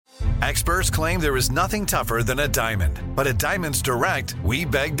Experts claim there is nothing tougher than a diamond. But at Diamonds Direct, we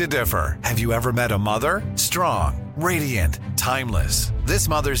beg to differ. Have you ever met a mother? Strong, radiant, timeless. This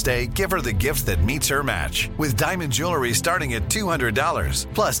Mother's Day, give her the gift that meets her match. With diamond jewelry starting at $200.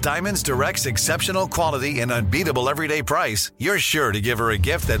 Plus Diamonds Direct's exceptional quality and unbeatable everyday price, you're sure to give her a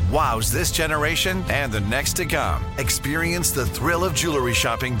gift that wows this generation and the next to come. Experience the thrill of jewelry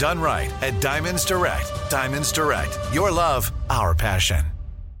shopping done right at Diamonds Direct. Diamonds Direct. Your love, our passion.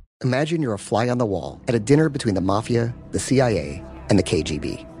 Imagine you're a fly on the wall at a dinner between the mafia, the CIA, and the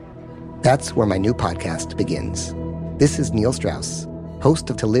KGB. That's where my new podcast begins. This is Neil Strauss,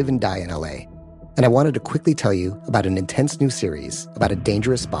 host of To Live and Die in LA, and I wanted to quickly tell you about an intense new series about a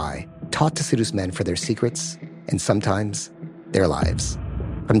dangerous spy taught to seduce men for their secrets and sometimes their lives.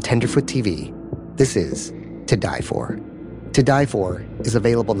 From Tenderfoot TV, this is To Die For. To Die For is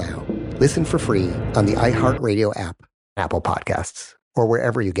available now. Listen for free on the iHeartRadio app, Apple Podcasts, or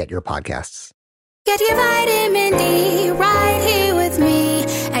wherever you get your podcasts. Get your vitamin D right here with me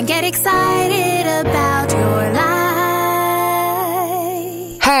and get excited about your life.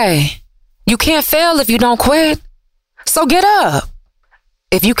 Hey, you can't fail if you don't quit. So get up.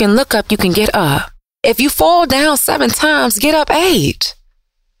 If you can look up, you can get up. If you fall down 7 times, get up 8.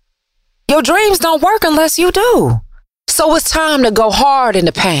 Your dreams don't work unless you do. So it's time to go hard in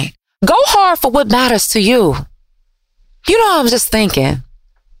the paint. Go hard for what matters to you. You know, I'm just thinking,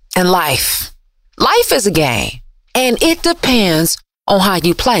 in life is a game, and it depends on how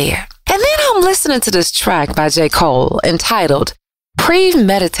you play it. And then I'm listening to this track by J. Cole entitled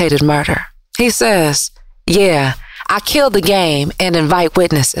Premeditated Murder. He says, yeah, I kill the game and invite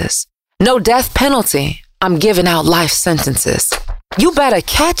witnesses. No death penalty. I'm giving out life sentences. You better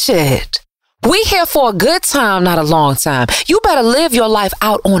catch it. We here for a good time, not a long time. You better live your life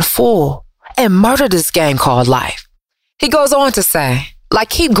out on full and murder this game called life. He goes on to say,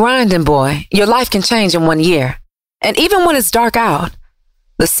 like, keep grinding, boy. Your life can change in 1 year. And even when it's dark out,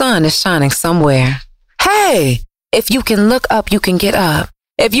 the sun is shining somewhere. Hey, if you can look up, you can get up.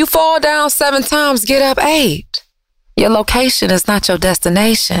 If you fall down 7 times, get up 8. Your location is not your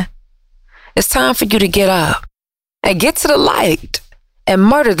destination. It's time for you to get up and get to the light and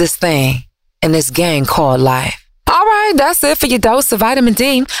murder this thing in this game called life. All right, that's it for your dose of vitamin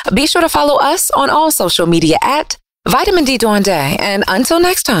D. Be sure to follow us on all social media at Vitamin D Dawn Day. And until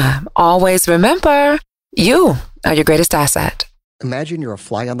next time, always remember, you are your greatest asset. Imagine you're a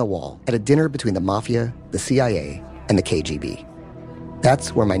fly on the wall at a dinner between the mafia, the CIA, and the KGB.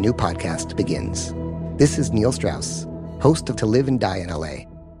 That's where my new podcast begins. This is Neil Strauss, host of To Live and Die in LA,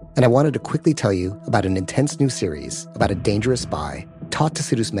 and I wanted to quickly tell you about an intense new series about a dangerous spy taught to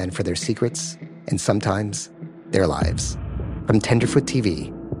seduce men for their secrets and sometimes their lives. From Tenderfoot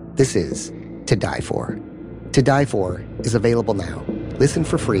TV, this is To Die For. To Die For is available now. Listen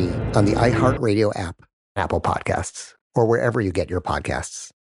for free on the iHeartRadio app, Apple Podcasts, or wherever you get your podcasts.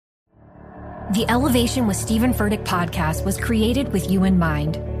 The Elevation with Stephen Furtick podcast was created with you in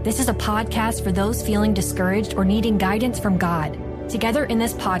mind. This is a podcast for those feeling discouraged or needing guidance from God. Together in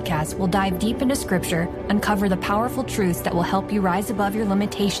this podcast, we'll dive deep into Scripture, uncover the powerful truths that will help you rise above your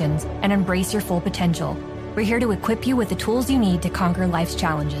limitations and embrace your full potential. We're here to equip you with the tools you need to conquer life's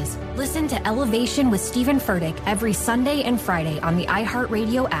challenges. Listen to Elevation with Stephen Furtick every Sunday and Friday on the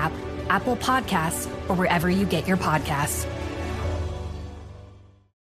iHeartRadio app, Apple Podcasts, or wherever you get your podcasts.